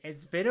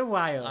It's been a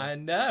while. I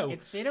know.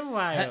 It's been a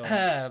while.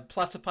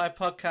 Platypi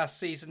Podcast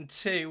Season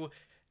 2,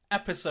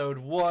 Episode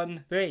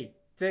 1. 3,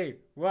 2,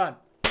 1.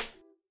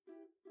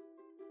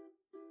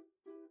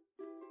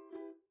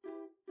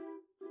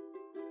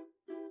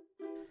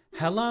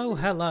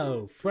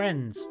 Hello,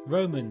 friends,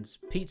 Romans,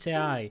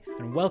 Pizzai,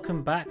 and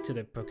welcome back to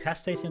the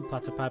Procrastinating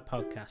Platypi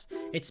Podcast.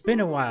 It's been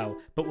a while,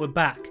 but we're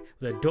back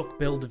with a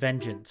duck-billed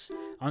vengeance.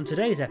 On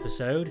today's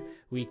episode,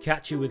 we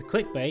catch you with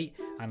clickbait,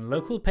 and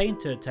local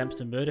painter attempts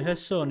to murder her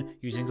son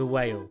using a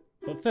whale.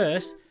 But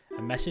first,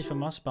 a message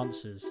from our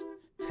sponsors.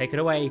 Take it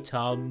away,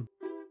 Tom.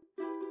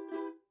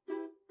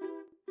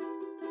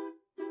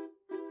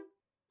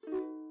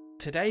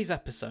 Today's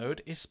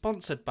episode is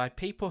sponsored by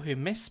people who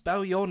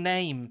misspell your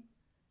name.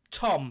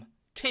 Tom.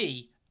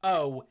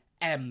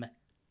 T-O-M.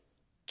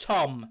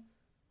 Tom.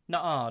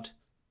 Not hard.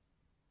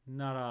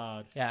 Not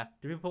hard. Yeah.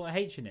 Do people put a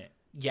H in it?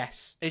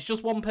 Yes. It's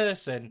just one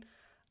person,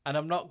 and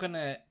I'm not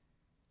gonna...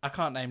 I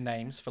can't name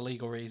names for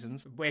legal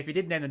reasons. But if you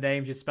did name the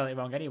names, you'd spell it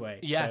wrong anyway.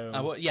 Yeah.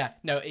 So...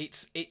 No,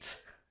 it's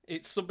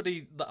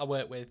somebody that I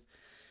work with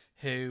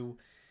who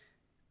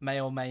may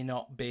or may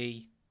not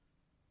be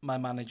my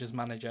manager's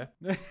manager.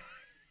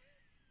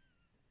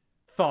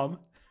 Thom.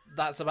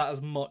 That's about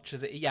as much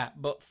as it... Yeah,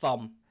 but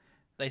Thom.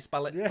 They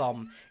spell it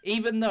Thom.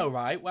 Even though,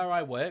 right, where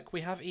I work,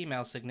 we have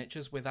email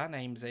signatures with our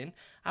names in,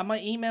 and my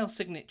email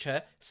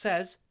signature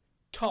says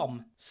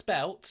Tom,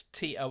 spelt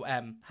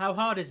T-O-M. How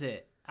hard is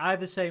it? I have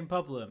the same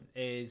problem.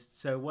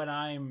 So when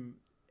I'm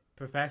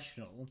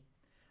professional,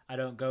 I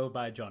don't go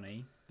by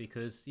Johnny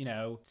because,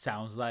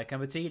 sounds like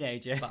I'm a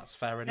teenager. That's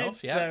fair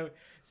enough, yeah.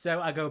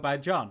 So I go by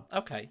John.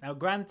 Okay. Now,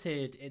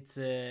 granted, it's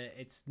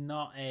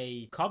not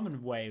a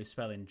common way of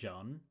spelling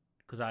John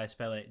because I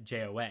spell it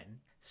J-O-N.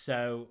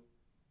 So...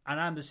 And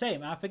I'm the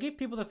same. I forgive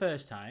people the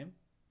first time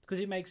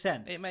because it makes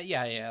sense.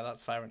 Yeah,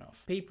 that's fair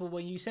enough. People,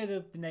 when you say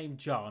the name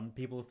John,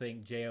 people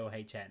think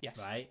J-O-H-N, yes.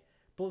 Right?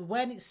 But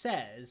when it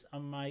says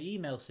on my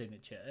email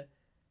signature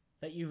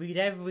that you read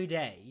every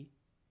day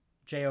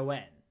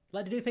J-O-N,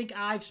 do they think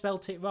I've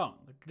spelt it wrong?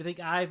 Do they think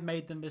I've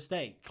made the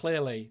mistake?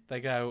 Clearly,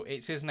 they go,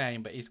 it's his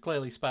name, but he's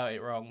clearly spelt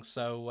it wrong,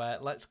 so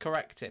let's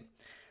correct him.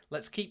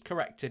 Let's keep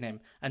correcting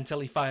him until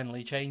he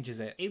finally changes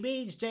it. He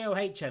means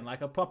J-O-H-N, like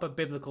a proper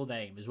biblical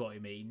name is what he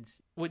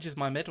means. Which is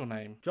my middle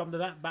name. John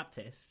the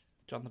Baptist.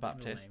 John the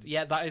Baptist.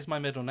 Yeah, that is my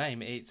middle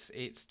name.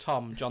 It's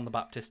Tom John the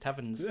Baptist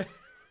Heavens.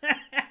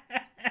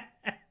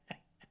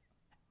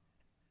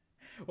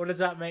 What does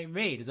that make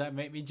me? Does that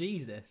make me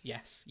Jesus?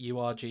 Yes, you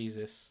are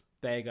Jesus.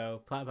 There you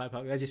go. Platypi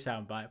Podcast. There's your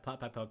soundbite.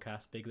 Platypi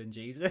Podcast, bigger than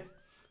Jesus.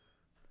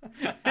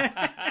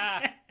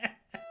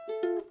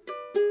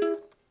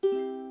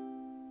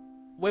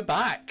 We're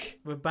back.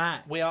 We're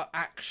back. We are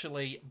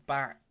actually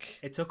back.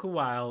 It took a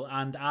while,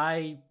 and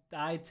I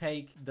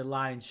take the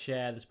lion's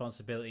share of the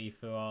responsibility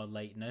for our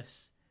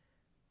lateness,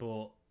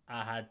 but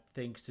I had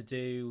things to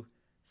do.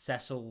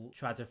 Cecil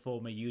tried to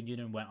form a union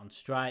and went on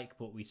strike,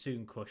 but we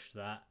soon crushed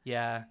that.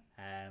 Yeah.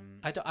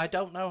 I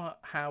don't know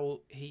how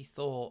he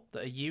thought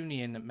that a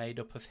union made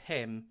up of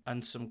him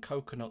and some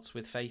coconuts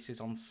with faces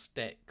on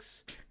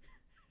sticks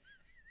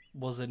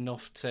was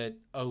enough to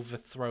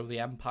overthrow the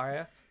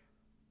empire.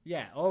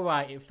 Yeah, all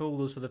right, it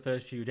fooled us for the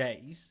first few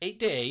days. It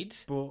did.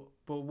 But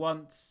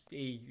once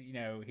he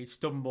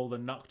stumbled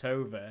and knocked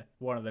over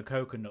one of the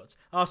coconuts,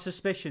 our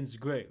suspicions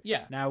grew.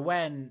 Yeah. Now,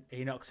 when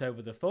he knocks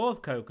over the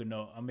fourth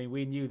coconut, I mean,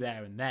 we knew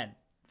there and then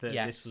that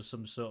this was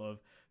some sort of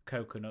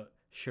coconut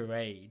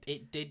charade.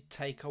 It did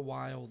take a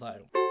while,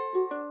 though.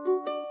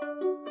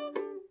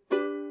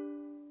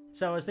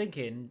 So I was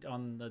thinking,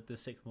 on the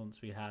 6 months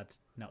we had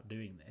not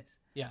doing this,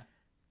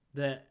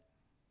 that...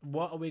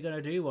 what are we going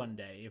to do one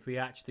day if we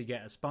actually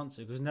get a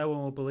sponsor? Because no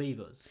one will believe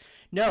us.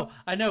 No,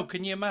 I know.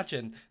 Can you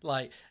imagine?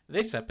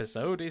 This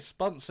episode is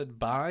sponsored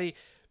by...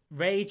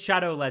 Raid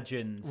Shadow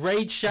Legends.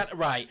 Right.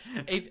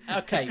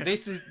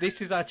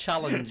 This is our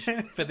challenge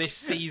for this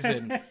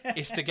season,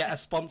 is to get a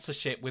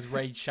sponsorship with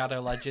Raid Shadow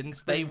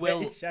Legends. They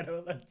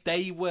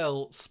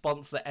will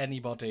sponsor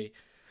anybody.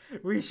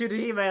 We should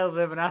email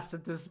them and ask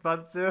them to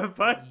sponsor a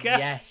podcast.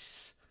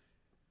 Yes.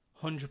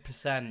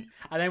 100%. And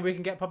then we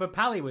can get proper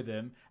pally with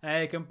them,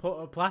 and they can put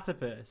a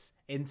platypus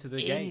into the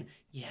game.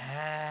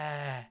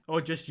 Yeah.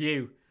 Or just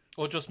you.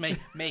 Or just me.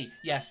 Me.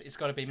 Yes, it's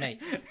got to be me.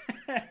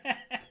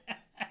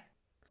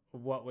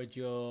 What would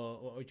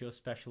your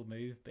special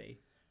move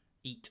be?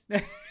 Eat.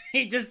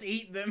 You just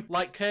eat them.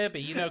 Like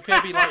Kirby.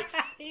 Kirby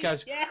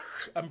goes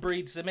and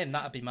breathes them in.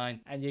 That'd be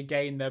mine. And you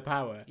gain their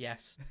power.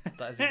 Yes.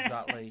 That is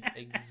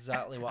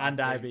exactly what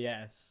and I'd do.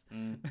 IBS.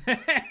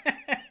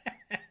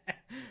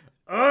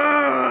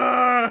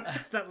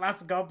 That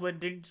last goblin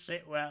didn't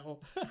sit well.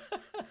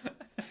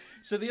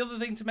 So the other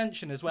thing to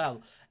mention as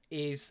well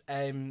is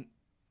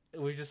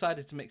we've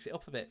decided to mix it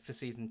up a bit for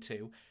season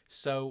 2.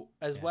 So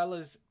as well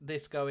as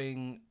this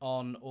going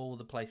on all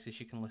the places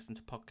you can listen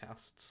to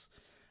podcasts,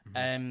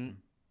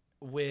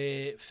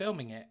 we're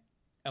filming it,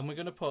 and we're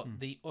going to put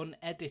the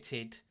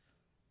unedited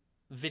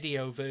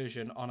video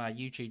version on our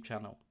YouTube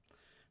channel.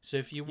 So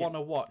if you want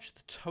to watch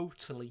the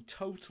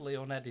totally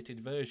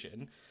unedited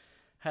version,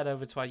 head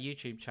over to our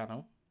YouTube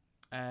channel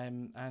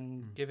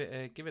and give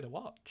it a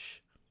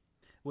watch.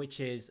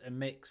 Which is a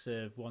mix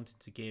of wanting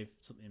to give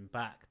something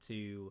back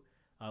to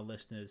our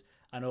listeners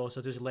and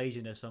also just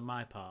laziness on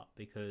my part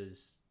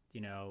because,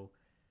 we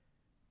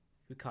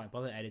can't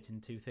bother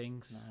editing two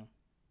things. No.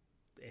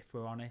 If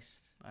we're honest.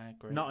 I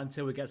agree. Not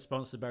until we get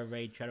sponsored by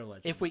Raid Shadow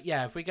Legends. If we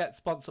get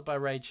sponsored by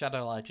Raid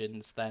Shadow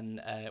Legends,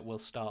 then we'll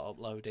start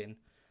uploading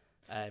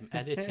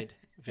edited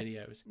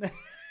videos.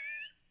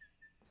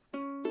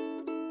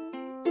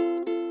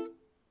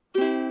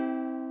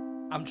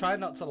 I'm trying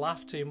not to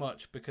laugh too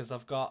much because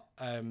I've got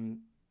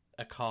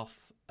a cough,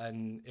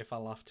 and if I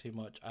laugh too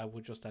much, I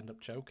will just end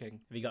up choking.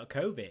 Have you got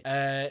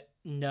COVID?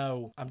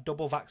 No, I'm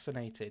double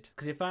vaccinated.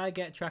 Because if I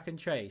get track and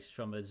trace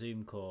from a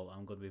Zoom call,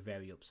 I'm going to be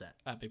very upset.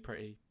 That'd be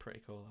pretty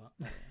cool,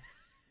 that.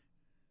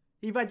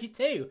 You've had your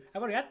two.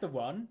 I've already had the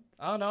one.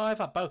 Oh, no, I've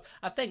had both.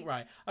 I think,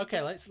 right, okay,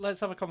 let's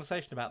have a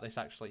conversation about this,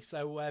 actually.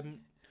 So,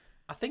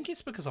 I think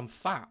it's because I'm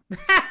fat.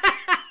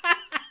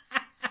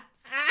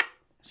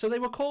 So they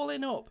were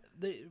calling up,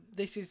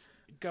 this is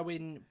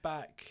going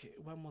back,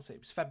 when was it?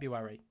 It was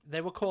February.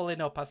 They were calling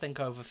up, I think,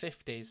 over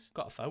 50s.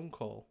 Got a phone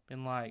call,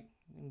 been like,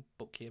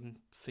 book you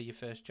for your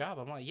first job.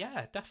 I'm like,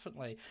 yeah,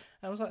 definitely.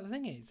 And I was like, the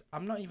thing is,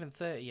 I'm not even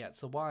 30 yet,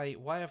 so why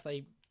have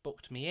they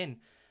booked me in?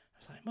 I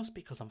was like, it must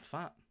be because I'm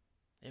fat.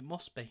 It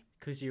must be.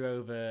 Because you're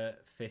over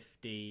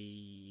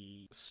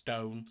 50...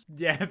 stone.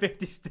 Yeah,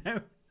 50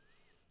 stone.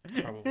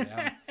 Probably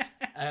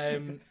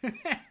am.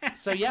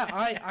 So yeah,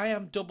 I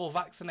am double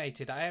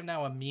vaccinated. I am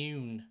now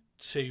immune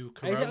to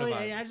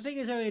coronavirus. I think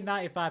it's only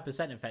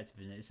 95% effective,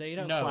 isn't it? So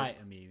you're not quite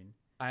immune.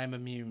 I am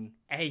immune.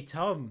 Hey,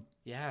 Tom.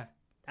 Yeah.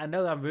 I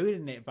know I'm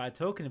ruining it by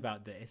talking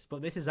about this,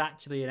 but this is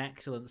actually an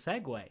excellent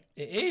segue.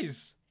 It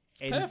is.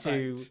 It's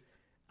into perfect.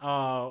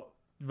 Our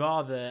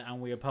rather,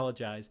 and we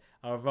apologise,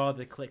 our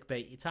rather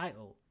clickbaity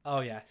title.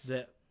 Oh, yes.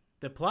 That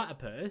the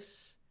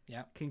platypus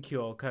can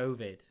cure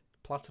COVID.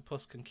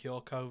 Platypus can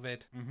cure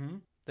COVID. Mm-hmm.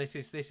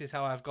 This is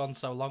how I've gone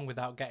so long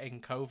without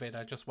getting COVID.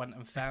 I just went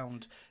and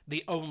found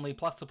the only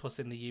platypus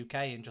in the UK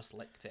and just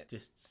licked it.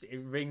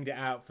 It wringed it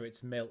out for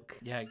its milk.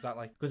 Yeah,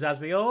 exactly. Because as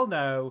we all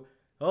know,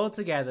 all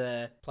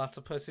together...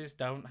 platypuses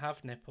don't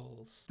have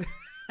nipples.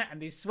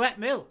 And they sweat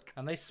milk.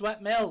 And they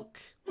sweat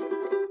milk.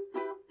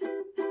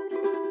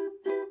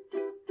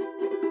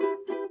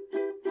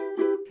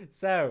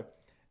 So,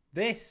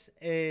 this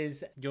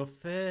is your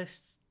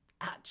first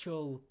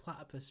actual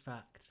platypus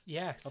fact.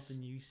 Yes. Of the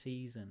new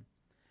season.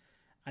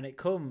 And it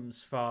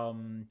comes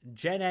from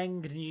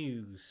Geneng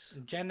News.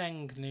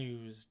 Geneng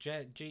News.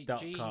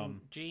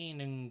 .com.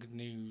 Geneng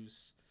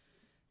News.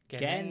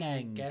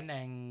 Geneng.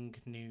 Geneng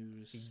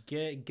News.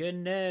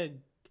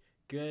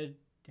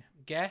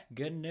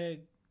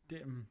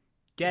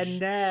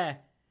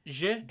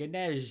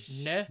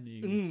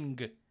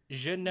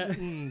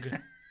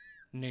 Geneng.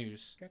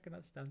 News. I reckon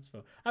that stands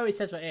for. Oh, it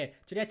says right here,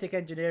 genetic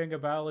engineering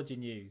and biology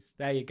news.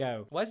 There you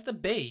go. Where's the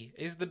B?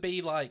 Is the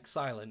B like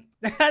silent?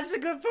 That's a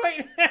good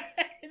point.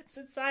 It's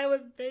a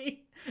silent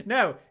B.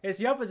 No, it's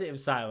the opposite of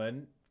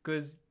silent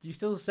because you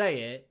still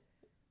say it,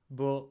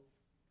 but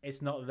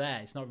it's not there.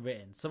 It's not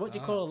written. So what do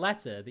you call a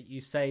letter that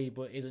you say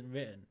but isn't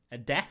written? A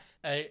def?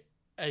 A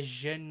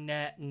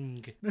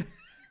geneng.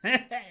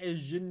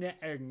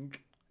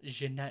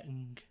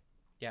 Geneng.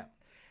 Yeah.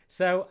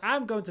 So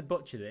I'm going to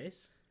butcher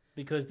this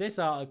because this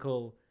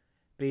article,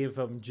 being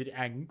from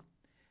Geneng,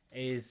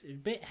 is a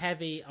bit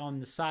heavy on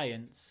the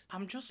science.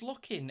 I'm just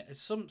looking.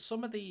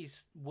 Some of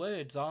these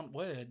words aren't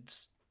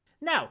words.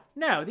 No,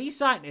 these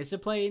scientists are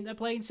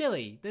playing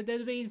silly.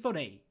 They're being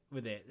funny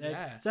with it.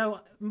 Yeah.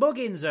 So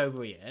Muggins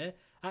over here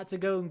had to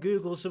go and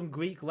Google some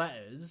Greek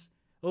letters.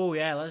 Oh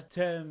yeah, let's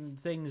term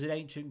things in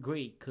ancient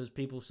Greek because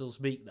people still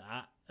speak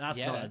that.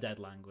 That's not a dead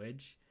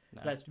language.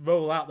 No. Let's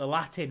roll out the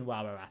Latin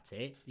while we're at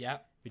it. Yeah.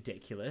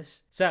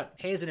 Ridiculous. So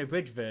here's an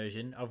abridged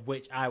version of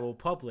which I will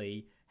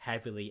probably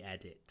heavily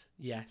edit.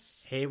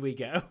 Yes. Here we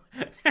go.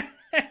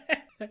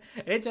 An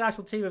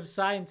international team of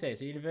scientists at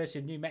the University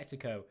of New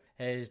Mexico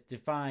has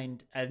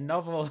defined a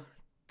novel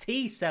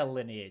T-cell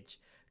lineage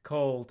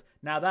called,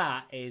 now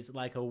that is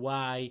like a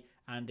Y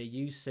and a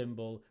U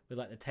symbol with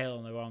like the tail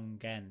on the wrong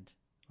end,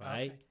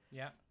 right? Okay.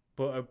 Yeah.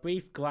 But a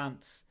brief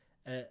glance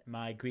at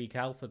my Greek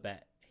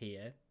alphabet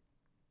here,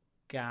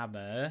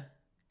 gamma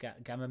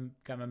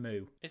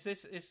mu. Is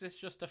this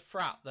just a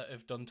frat that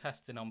have done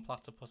testing on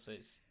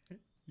platypuses?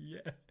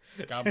 Yeah.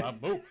 Gamma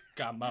mu.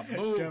 Gamma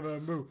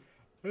mu.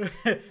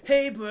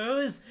 Hey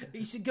bros,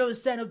 you should go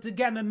sign up to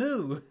Gamma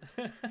Mu.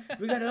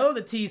 We got all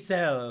the T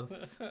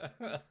cells.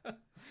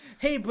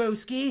 Hey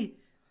broski,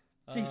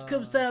 you should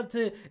come sign up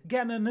to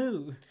Gamma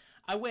Mu.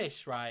 I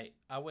wish that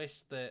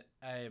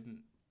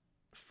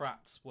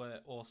frats were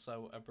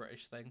also a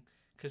British thing.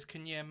 Because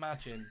can you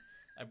imagine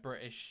a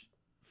British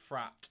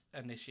frat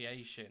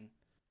initiation?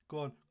 Go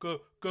on,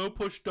 go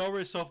push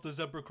Doris off the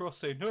zebra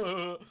crossing.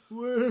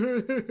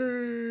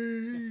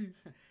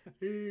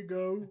 Here you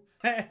go.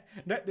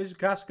 Net this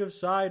cask of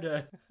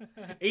cider.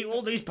 Eat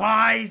all these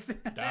pies.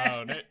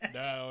 Down it.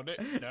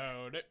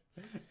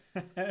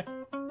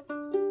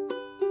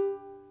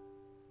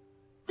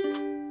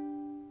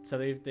 So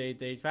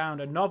they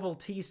found a novel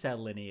T cell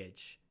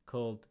lineage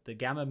called the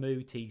gamma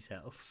mu T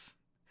cells,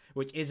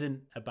 which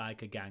isn't a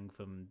biker gang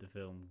from the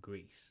film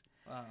Grease.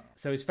 Oh.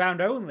 So it's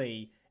found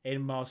only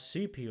in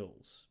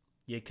marsupials,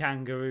 your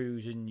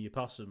kangaroos and your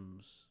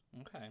possums.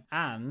 Okay.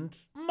 And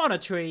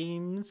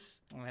monotremes.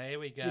 Here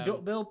we go. Your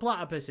duck-billed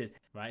platypuses.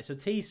 Right, so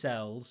T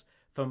cells,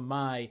 from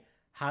my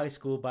high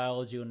school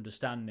biology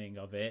understanding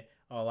of it,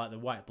 are like the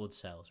white blood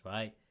cells,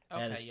 right?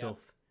 They're the stuff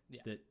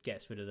that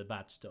gets rid of the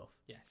bad stuff.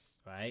 Yes.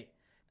 Right?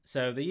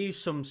 So they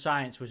used some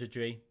science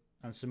wizardry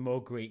and some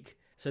more Greek.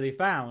 So they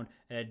found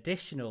an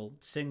additional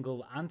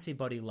single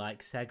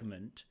antibody-like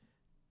segment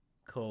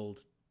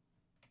called,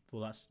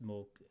 well, that's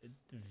more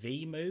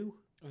VMU.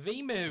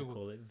 VMU.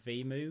 Call it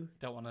VMU.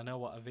 Don't want to know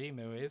what a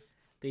VMU is.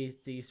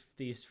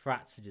 These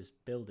frats are just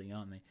building,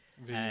 aren't they?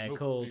 VMU,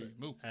 called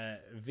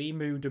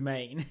VMU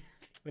domain,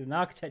 with an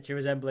architecture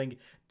resembling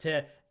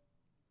to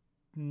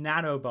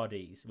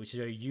nanobodies, which is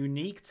a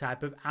unique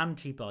type of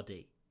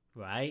antibody.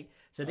 Right,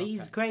 so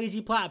these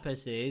crazy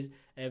platypuses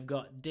have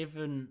got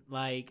different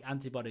like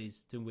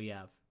antibodies than we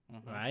have,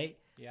 right?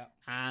 Yeah.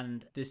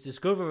 And this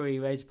discovery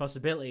raised the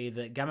possibility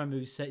that gamma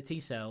mu T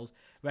cells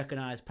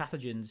recognize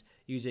pathogens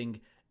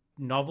using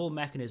novel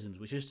mechanisms,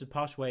 which is just a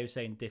posh way of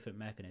saying different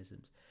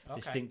mechanisms,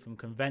 distinct from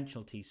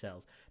conventional T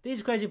cells.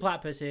 These crazy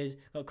platypuses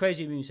got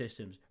crazy immune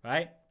systems,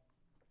 right?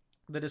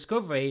 The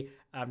discovery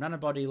of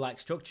nanobody-like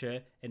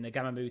structure in the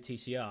gamma mu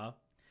TCR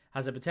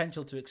has the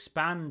potential to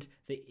expand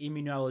the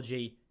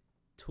immunology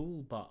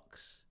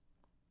toolbox.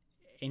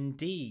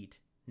 Indeed,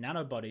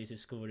 nanobodies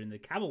discovered in the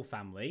camel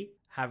family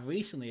have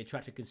recently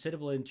attracted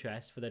considerable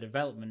interest for their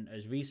development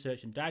as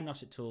research and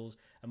diagnostic tools,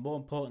 and more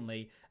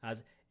importantly,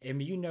 as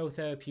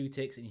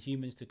immunotherapeutics in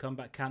humans to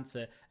combat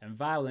cancer and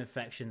viral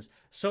infections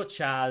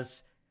such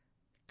as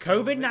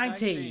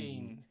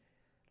COVID-19.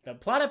 The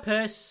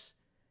platypus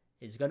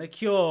is going to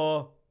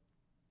cure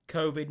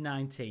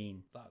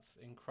COVID-19. That's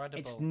incredible.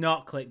 It's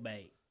not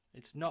clickbait.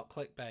 It's not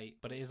clickbait,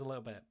 but it is a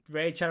little bit.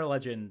 Raid Shadow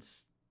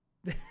Legends.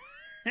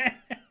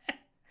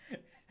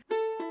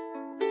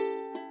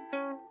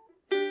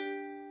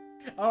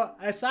 Oh,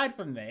 aside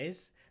from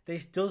this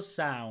does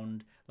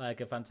sound like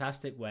a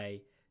fantastic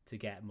way to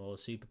get more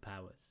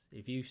superpowers.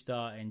 If you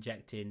start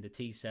injecting the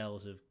T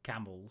cells of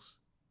camels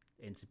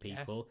into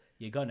people,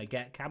 you're going to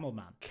get Camel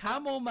Man.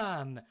 Camel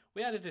Man!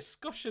 We had a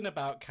discussion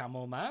about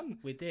Camel Man.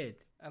 We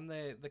did. And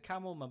the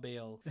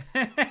Camel-mobile.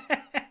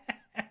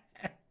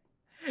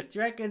 Do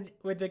you reckon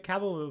with the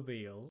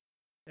Camel-mobile,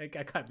 I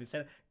can't even say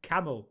that,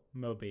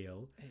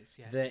 Camel-mobile,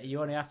 that you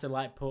only have to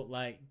like put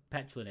like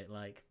petrol in it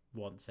like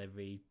once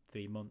every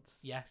 3 months?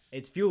 Yes.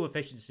 Its fuel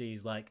efficiency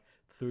is like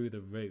through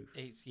the roof.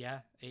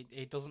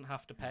 It doesn't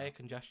have to pay a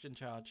congestion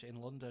charge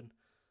in London.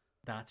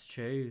 That's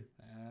true.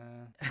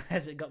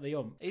 Has it got the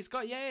hump? It's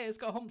got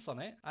humps on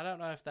it. I don't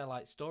know if they're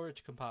like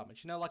storage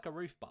compartments, like a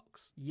roof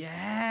box.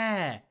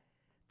 Yeah.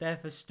 They're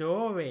for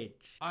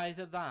storage.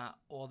 Either that,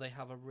 or they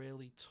have a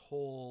really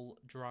tall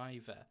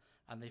driver,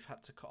 and they've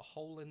had to cut a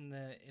hole in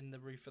the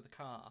roof of the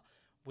car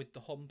with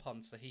the hump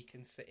on, so he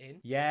can sit in.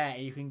 Yeah,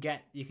 you can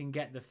get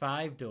the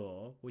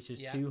 5-door, which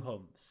is 2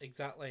 humps.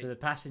 Exactly. For the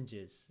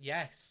passengers.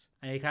 Yes.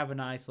 And you can have a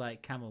nice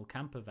like camel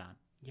camper van.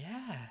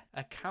 Yeah,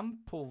 a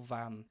Campbell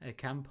van. A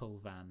Campbell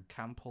van.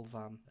 Campbell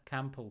van.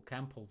 Campbell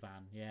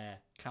van. Yeah.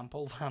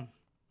 Campbell van.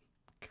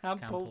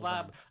 Campbell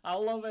van. I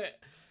love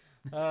it.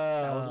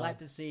 I would like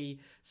to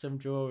see some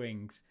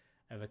drawings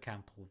of a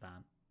Campbell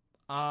van.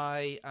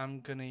 I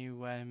am going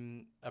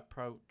to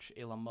approach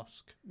Elon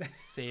Musk,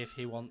 see if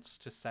he wants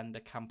to send a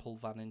Campbell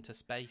van into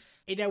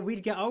space.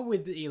 We'd get on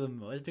with Elon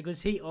Musk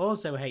because he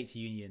also hates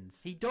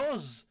unions. He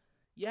does.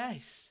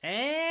 Yes.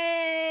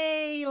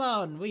 Hey,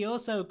 Elon. We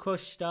also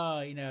crushed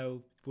our,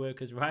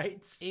 workers'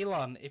 rights.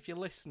 Elon, if you're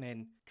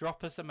listening,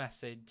 drop us a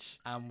message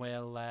and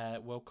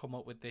we'll come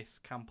up with this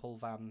Campbell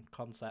van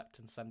concept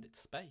and send it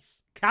to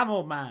space.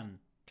 Camel Man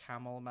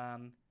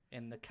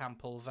in the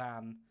Campbell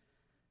van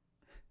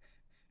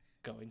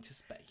going to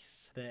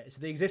space. So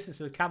the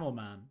existence of Camel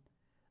Man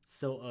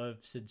sort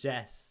of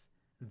suggests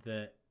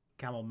that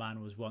Camel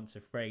Man was once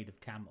afraid of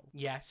camels.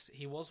 Yes,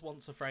 he was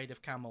once afraid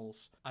of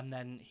camels, and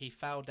then he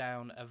fell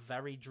down a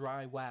very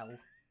dry well.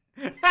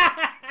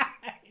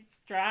 It's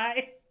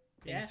dry.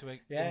 Into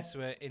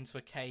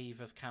a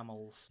cave of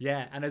camels.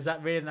 Yeah, and there's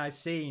that really nice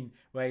scene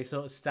where he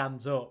sort of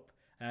stands up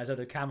and there's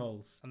other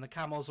camels. And the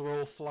camels are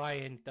all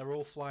flying. They're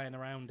all flying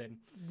around him.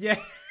 Yeah.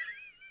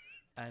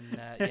 And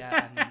and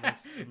then there's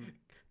some...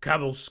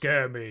 Camels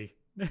scare me.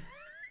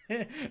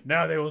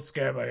 Now they will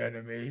scare my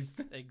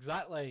enemies.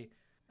 Exactly.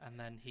 And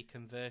then he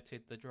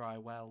converted the dry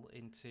well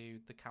into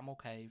the camel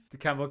cave. The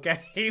camel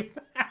cave.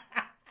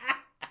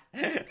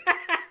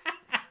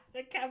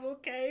 The camel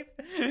cave.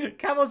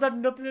 Camels have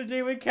nothing to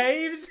do with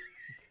caves.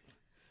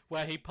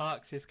 Where he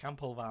parks his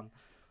Campbell van.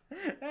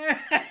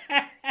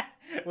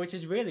 Which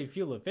is really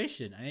fuel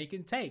efficient. And he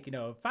can take,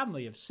 a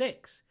family of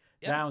 6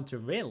 down to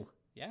Rill.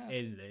 Yeah.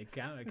 In the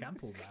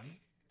Campbell van.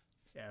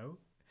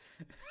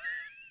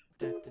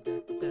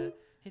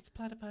 It's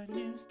Platypi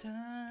News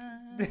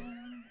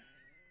time.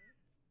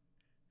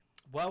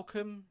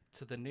 Welcome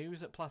to the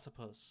news at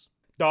Platypus.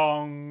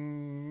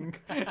 Dong!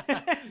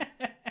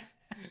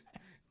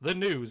 The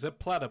news at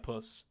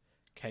Platypus.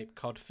 Cape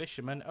Cod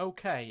fisherman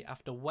okay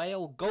after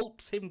whale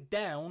gulps him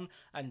down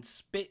and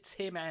spits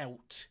him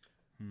out.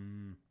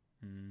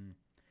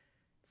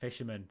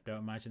 Fishermen, don't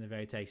imagine they're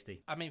very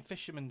tasty. I mean,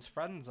 fishermen's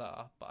friends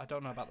are, but I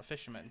don't know about the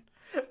fishermen.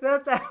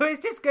 I was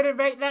just going to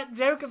make that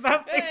joke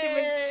about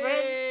fishermen's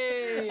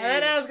friends. And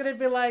then I was going to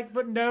be like,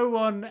 but no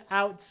one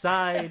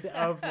outside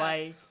of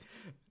like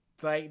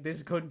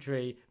this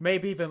country,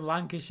 maybe even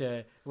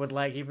Lancashire, would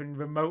like even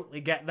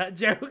remotely get that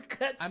joke.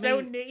 That's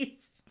so niche.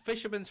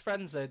 Fishermen's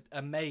friends are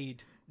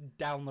made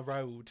down the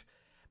road.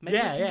 Maybe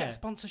we can get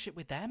sponsorship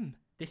with them.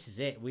 This is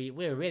it.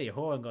 We're really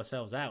whoring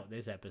ourselves out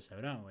this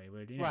episode, aren't we?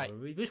 We're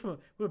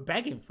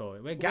begging for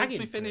it. We're gagging.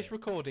 Once we finish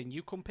recording,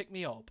 you come pick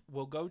me up.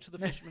 We'll go to the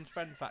Fisherman's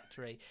Friend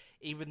Factory,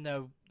 even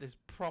though there's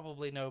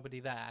probably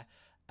nobody there,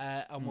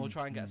 and we'll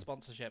try and get a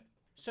sponsorship.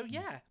 So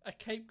yeah, a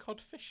Cape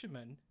Cod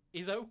fisherman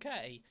is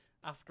okay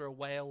after a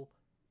whale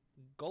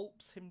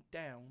gulps him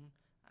down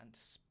and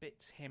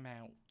spits him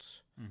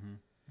out.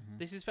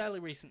 This is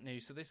fairly recent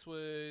news. So this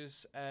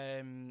was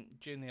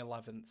June the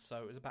 11th, so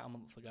it was about a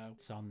month ago.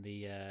 It's on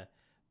the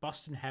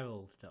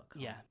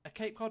BostonHerald.com. Yeah. A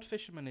Cape Cod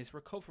fisherman is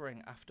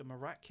recovering after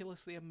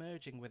miraculously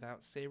emerging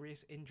without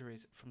serious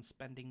injuries from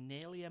spending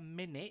nearly a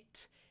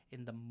minute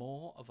in the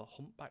maw of a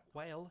humpback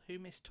whale who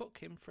mistook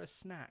him for a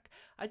snack.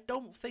 I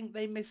don't think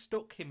they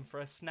mistook him for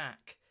a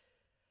snack.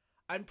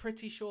 I'm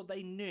pretty sure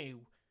they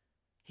knew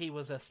he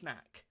was a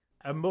snack.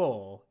 A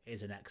maw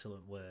is an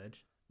excellent word.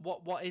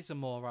 What is a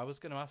maw? I was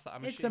going to ask that.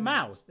 It's a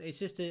mouth. It's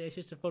just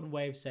a fun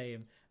way of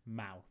saying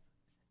mouth.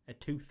 A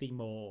toothy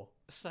maw.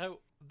 So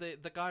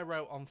the guy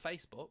wrote on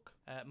Facebook,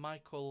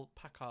 Michael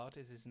Packard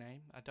is his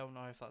name. I don't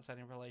know if that's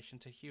any relation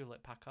to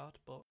Hewlett Packard,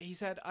 but he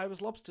said, I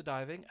was lobster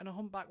diving and a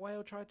humpback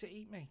whale tried to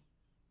eat me.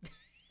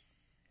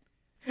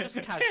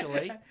 Just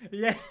casually.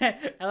 Yeah,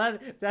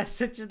 that's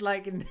such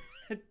a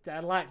I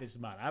like this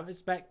man. I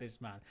respect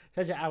this man.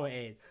 Tells you how it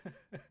is.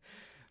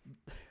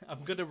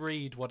 I'm going to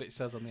read what it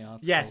says on the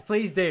article. Yes,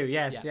 please do.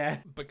 Yes, yeah.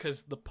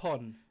 Because the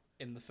pun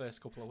in the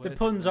first couple of words. The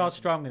puns are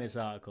strong in this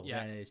article.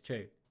 Yeah, it's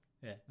true.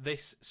 Yeah.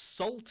 This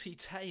salty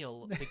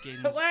tale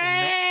begins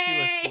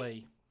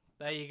innocuously.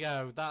 There you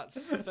go. That's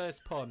the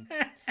first pun.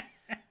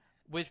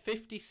 With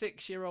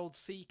 56-year-old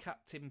Sea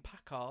Captain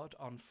Packard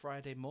on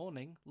Friday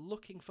morning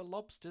looking for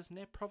lobsters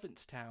near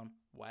Provincetown,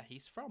 where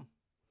he's from.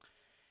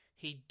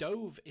 He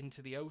dove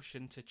into the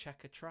ocean to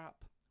check a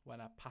trap when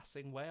a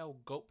passing whale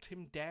gulped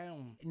him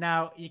down.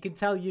 Now, you can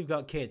tell you've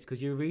got kids because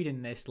you're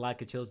reading this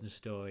like a children's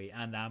story,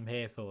 and I'm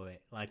here for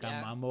it.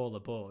 I'm all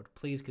aboard.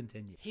 Please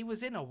continue. He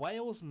was in a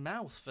whale's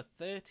mouth for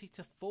 30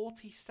 to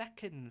 40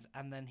 seconds,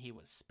 and then he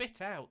was spit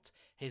out.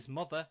 His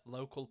mother,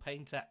 local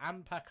painter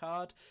Anne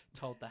Packard,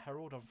 told the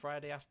Herald on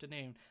Friday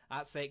afternoon.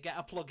 That's it. Get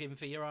a plug in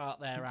for your art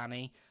there,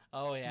 Annie.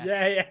 Oh, yeah.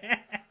 Yeah.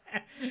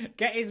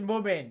 Get his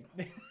mum in.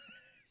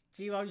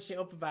 She won't shut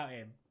up about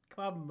him.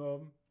 Come on,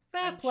 mum.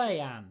 Fair play,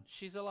 Anne.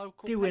 She's a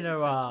local doing painter.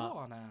 Her art. Go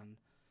on, Anne.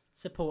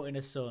 Supporting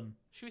her son.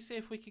 Should we see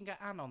if we can get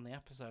Anne on the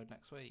episode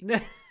next week?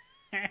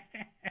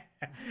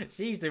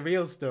 She's the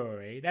real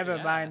story. Never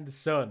mind the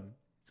son.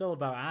 It's all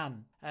about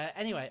Anne.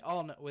 Anyway,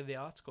 on with the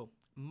article.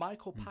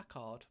 Michael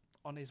Packard,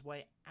 on his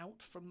way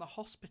out from the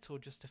hospital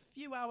just a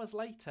few hours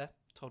later,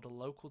 told a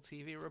local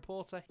TV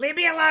reporter, "Leave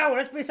me alone!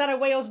 Let's be a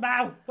whale's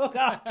mouth! Fuck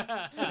off!"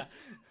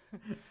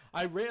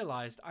 I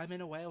realised I'm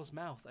in a whale's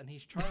mouth and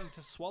he's trying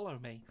to swallow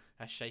me.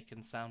 A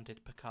shaken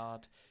sounded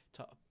Picard.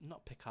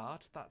 Not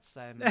Picard, that's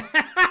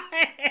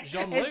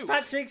Jean-Luc. It's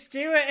Patrick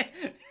Stewart.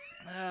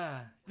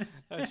 A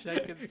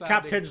shaken sounding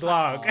Captain's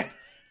log.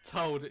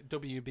 Told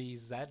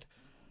WBZ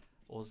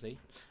or Z.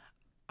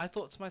 I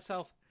thought to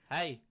myself,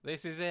 hey,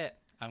 this is it.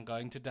 I'm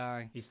going to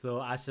die. He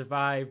thought, I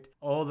survived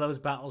all those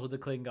battles with the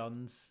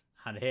Klingons,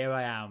 and here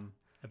I am,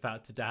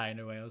 about to die in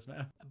a whale's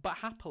mouth. But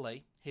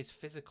happily, his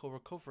physical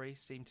recovery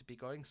seemed to be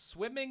going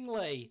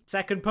swimmingly.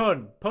 Second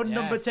pun. Pun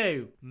number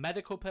 2.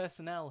 Medical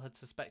personnel had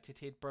suspected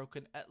he had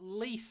broken at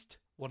least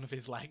one of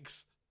his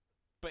legs.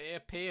 But it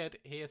appeared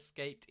he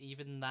escaped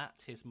even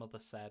that, his mother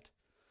said.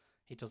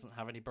 He doesn't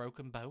have any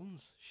broken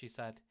bones, she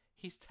said.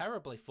 He's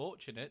terribly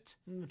fortunate.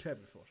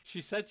 Terribly fortunate.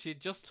 She said she'd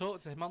just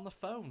talked to him on the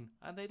phone,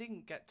 and they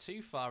didn't get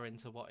too far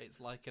into what it's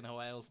like in a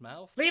whale's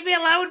mouth. Leave me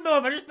alone,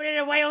 Mum! I've just been in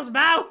a whale's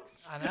mouth!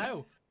 I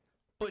know.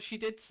 But she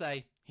did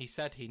say, he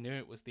said he knew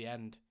it was the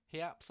end.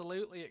 He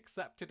absolutely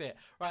accepted it.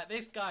 Right,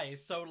 this guy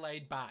is so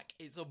laid back.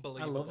 It's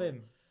unbelievable. I love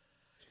him.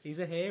 He's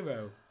a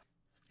hero.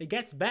 It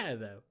gets better,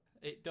 though.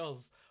 It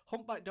does.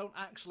 Humpback don't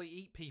actually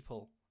eat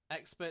people.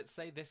 Experts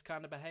say this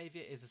kind of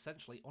behaviour is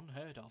essentially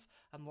unheard of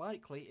and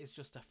likely is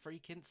just a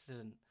freak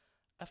incident.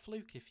 A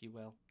fluke, if you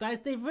will.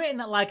 They've written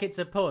that like it's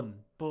a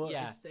pun, but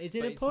is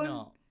it a pun? It's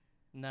not.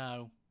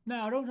 No.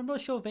 No, I'm not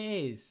sure if it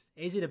is.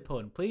 Is it a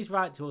pun? Please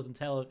write to us and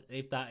tell us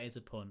if that is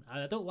a pun.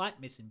 I don't like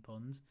missing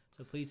puns,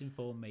 so please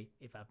inform me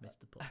if I've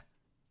missed a pun.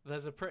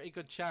 There's a pretty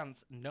good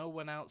chance no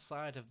one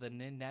outside of the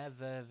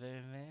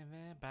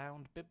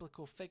Nineveh-bound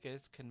biblical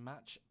figures can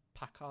match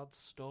Packard's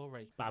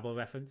story. Bible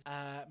reference.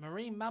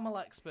 Marine mammal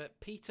expert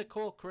Peter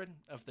Corcoran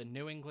of the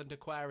New England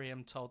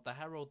Aquarium told the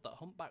Herald that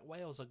humpback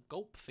whales are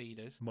gulp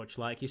feeders. Much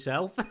like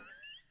yourself.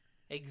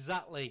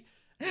 Exactly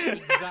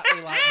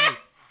like me.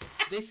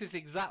 This is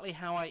exactly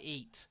how I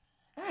eat.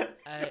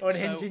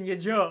 Unhinging your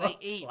jaw. They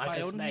eat like by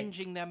a snake.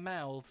 unhinging their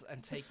mouths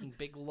and taking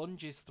big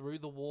lunges through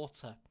the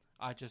water.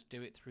 I just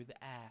do it through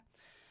the air.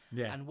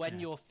 Yeah, and when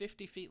you're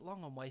 50 feet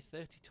long and weigh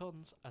 30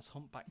 tons, as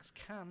humpbacks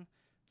can,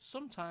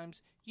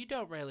 sometimes you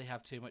don't really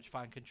have too much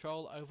fine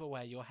control over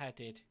where you're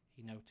headed,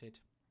 he noted.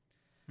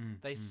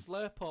 They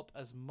slurp up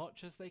as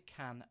much as they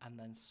can and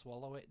then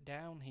swallow it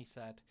down, he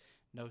said,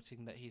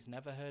 noting that he's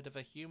never heard of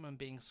a human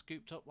being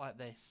scooped up like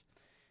this.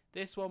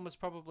 This one was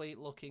probably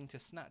looking to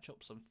snatch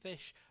up some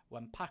fish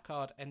when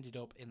Packard ended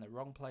up in the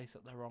wrong place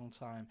at the wrong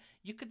time.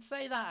 You could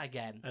say that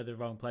again. At the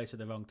wrong place at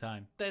the wrong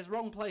time. There's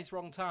wrong place,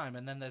 wrong time,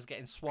 and then there's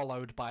getting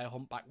swallowed by a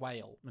humpback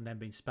whale. And then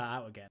being spat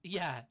out again.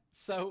 Yeah,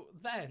 so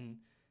then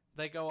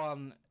they go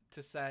on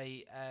to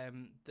say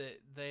that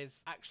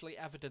there's actually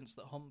evidence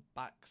that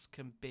humpbacks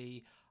can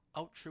be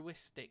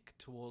altruistic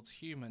towards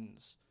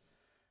humans.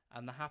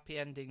 And the happy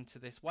ending to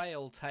this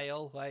whale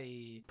tale,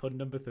 Pun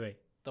number 3.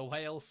 The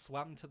whale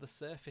swam to the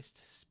surface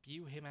to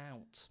spew him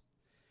out.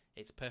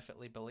 It's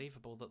perfectly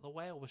believable that the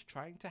whale was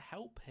trying to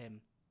help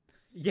him.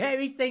 Yeah,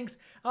 he thinks,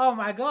 oh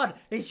my God,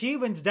 this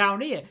human's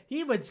down here.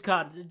 Humans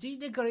can't,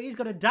 he's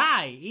going to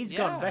die. He's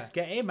gone, best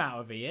get him out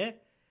of here.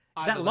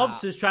 That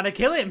lobster's trying to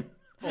kill him.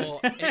 Or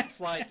it's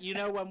like,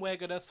 when we're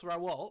going to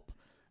throw up,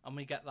 and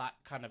we get that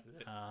kind of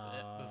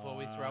before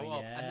we throw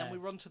up. And then we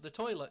run to the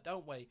toilet,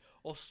 don't we?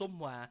 Or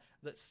somewhere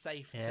that's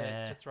safe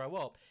to throw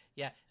up.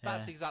 Yeah,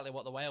 that's exactly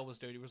what the whale was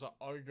doing. He was like,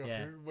 I got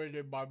human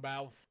in my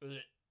mouth.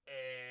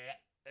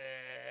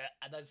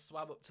 And then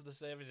swam up to the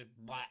surface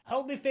and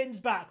hold me fins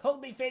back.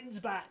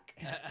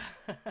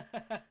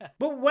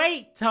 But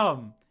wait,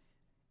 Tom.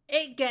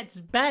 It gets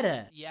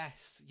better.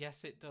 Yes,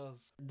 it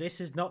does. This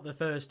is not the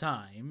first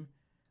time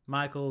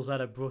Michael's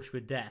had a brush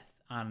with death.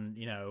 And,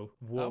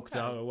 walked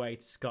our way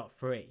to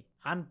scot-free.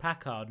 Anne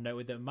Packard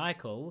noted that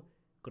Michael,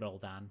 good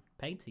old Anne,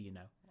 painter,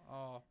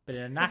 been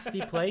in a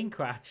nasty plane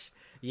crash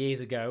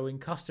years ago in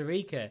Costa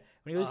Rica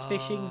when he was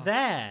fishing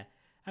there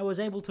and was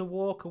able to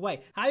walk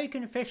away. How you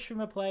can fish from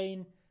a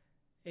plane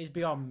is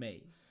beyond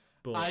me.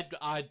 But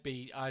I'd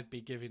be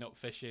giving up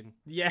fishing.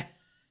 Yeah.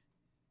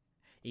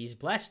 He's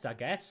blessed, I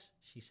guess,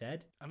 she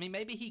said. I mean,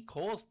 maybe he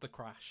caused the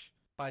crash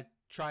by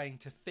trying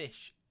to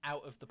fish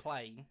out of the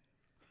plane.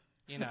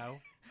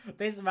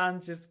 This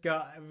man's just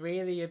got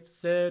really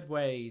absurd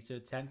ways to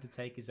attempt to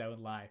take his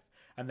own life,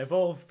 and they've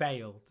all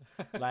failed.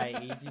 Like,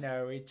 he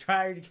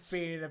tried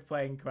being in a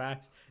plane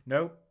crash.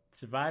 Nope,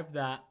 survived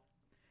that.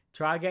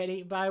 Try getting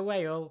eaten by a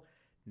whale.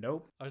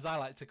 Nope. Or as I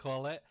like to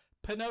call it,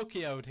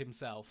 Pinocchio'd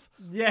himself.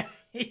 Yeah.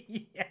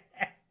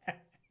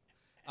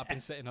 I've been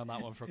sitting on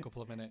that one for a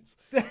couple of minutes.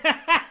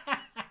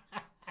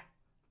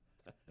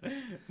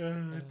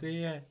 Oh,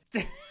 dear.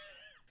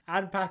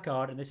 Anne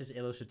Packard, and this is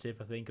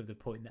illustrative, I think, of the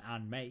point that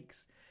Anne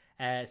makes.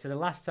 So the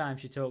last time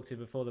she talked to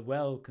him before the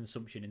whale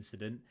consumption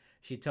incident,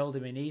 she told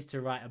him he needs to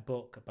write a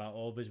book about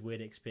all of his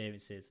weird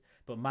experiences.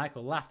 But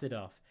Michael laughed it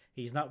off.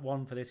 He's not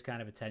one for this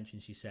kind of attention,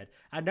 she said.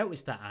 I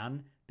noticed that,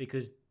 Anne,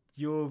 because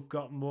you've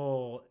got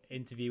more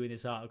interview in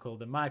this article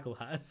than Michael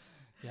has.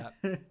 Yeah,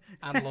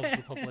 Anne loves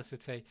the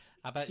publicity.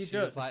 I bet she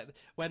was like,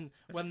 when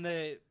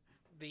the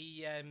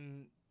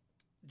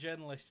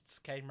journalists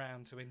came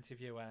round to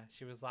interview her,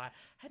 she was like,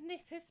 and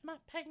this is my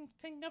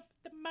painting of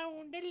the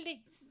Mona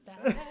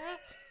Lisa.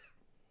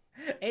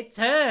 It's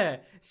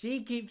her.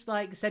 She keeps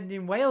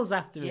sending whales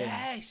after him.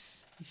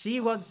 Yes. She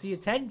wants the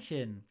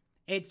attention.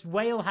 It's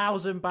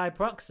Whalehausen by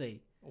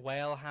proxy.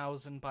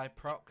 Whalehausen by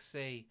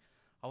proxy.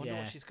 I wonder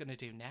what she's going to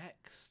do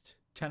next.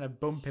 Trying to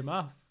bump him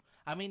off.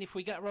 I mean, if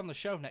we get her on the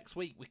show next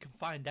week, we can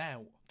find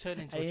out. Turn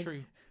into a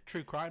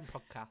true crime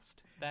podcast.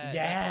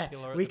 They're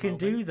popular at we the can moment.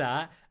 do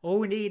that. All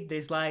we need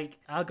is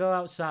I'll go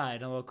outside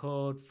and I'll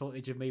record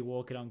footage of me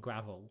walking on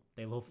gravel.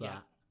 They love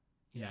that.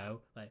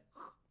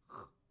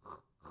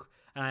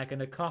 And I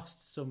can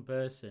accost some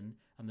person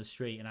on the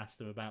street and ask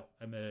them about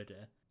a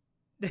murder.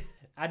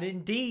 And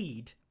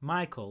indeed,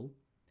 Michael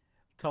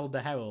told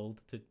the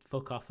Herald to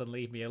fuck off and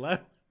leave me alone.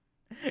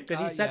 Because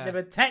he sent them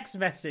a text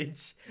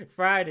message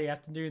Friday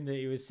afternoon that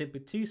he was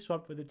simply too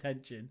swamped with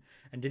attention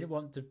and didn't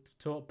want to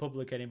talk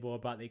public anymore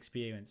about the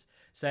experience.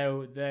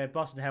 So the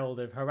Boston Herald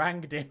have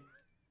harangued him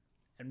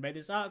and made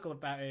this article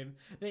about him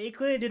that he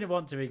clearly didn't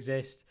want to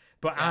exist,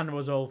 but Anne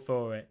was all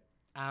for it.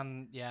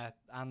 And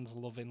Anne's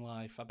loving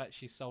life. I bet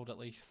she's sold at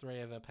least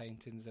 3 of her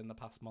paintings in the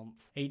past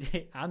month.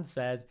 Anne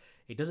says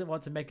he doesn't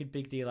want to make a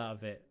big deal out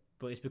of it,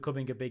 but it's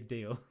becoming a big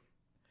deal.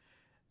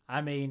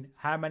 I mean,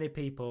 how many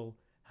people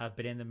have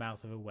been in the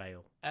mouth of a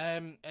whale?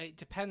 It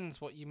depends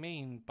what you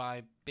mean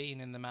by being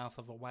in the mouth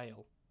of a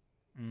whale.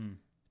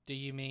 Do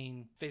you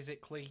mean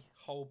physically,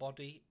 whole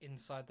body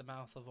inside the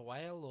mouth of a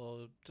whale,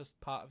 or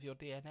just part of your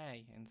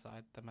DNA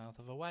inside the mouth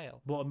of a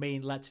whale? But I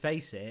mean, let's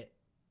face it,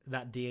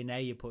 that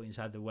DNA you put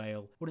inside the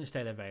whale wouldn't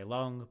stay there very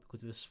long,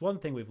 because there's one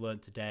thing we've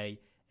learned today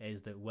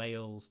is that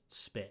whales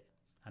spit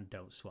and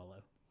don't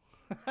swallow.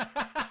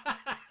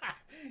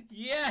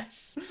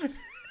 Yes!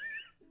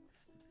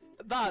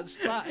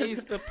 That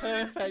is the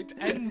perfect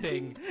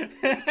ending.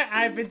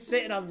 I've been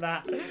sitting on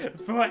that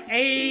for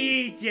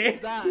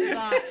ages. That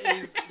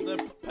is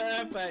the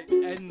perfect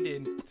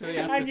ending to the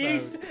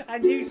episode.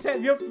 And you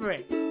set me up for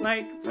it,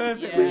 like,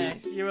 perfectly.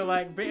 Yes. You were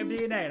like, bit of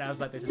DNA, and I was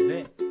like, this is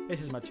it.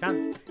 This is my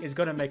chance. He's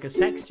gonna make a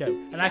sex joke,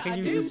 and I can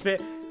use the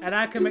spit, and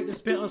I can make the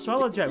spit or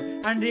swallow joke,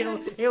 and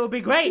it'll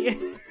be great.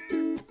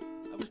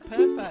 That was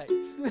perfect.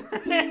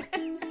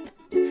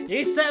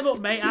 You set him up,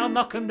 mate. I'll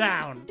knock him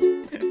down.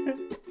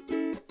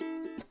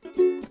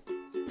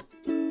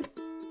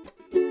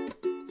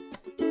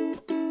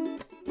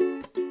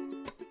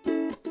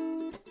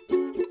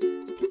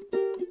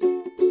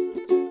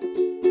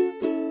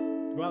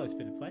 Well, it's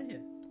been a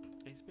pleasure.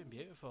 It's been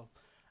beautiful.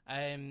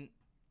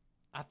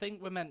 I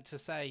think we're meant to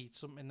say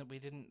something that we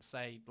didn't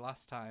say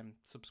last time.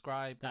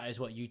 Subscribe. That is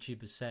what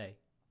YouTubers say,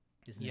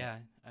 isn't it? Yeah,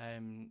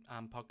 and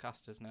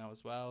podcasters now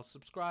as well.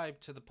 Subscribe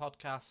to the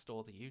podcast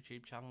or the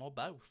YouTube channel or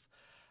both.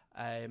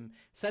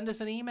 Send us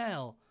an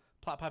email,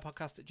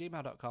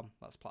 platypipodcast@gmail.com.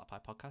 That's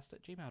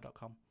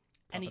platypipodcast@gmail.com.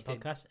 Anything.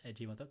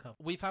 Podcast@gmail.com.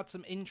 We've had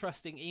some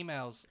interesting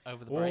emails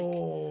over the break,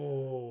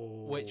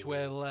 which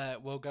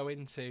we'll go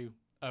into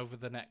over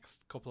the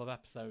next couple of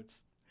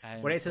episodes.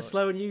 When it's a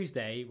slow news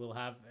day, we'll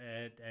have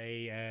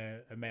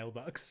a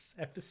mailbox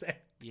episode.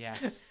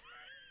 Yes.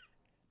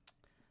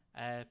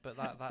 But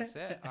that's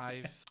it.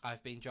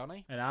 I've been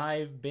Johnny. And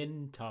I've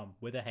been Tom,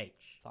 with a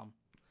H. Tom.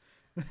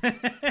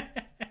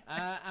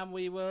 And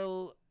we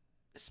will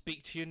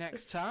speak to you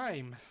next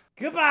time.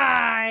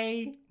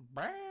 Goodbye!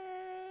 Bye.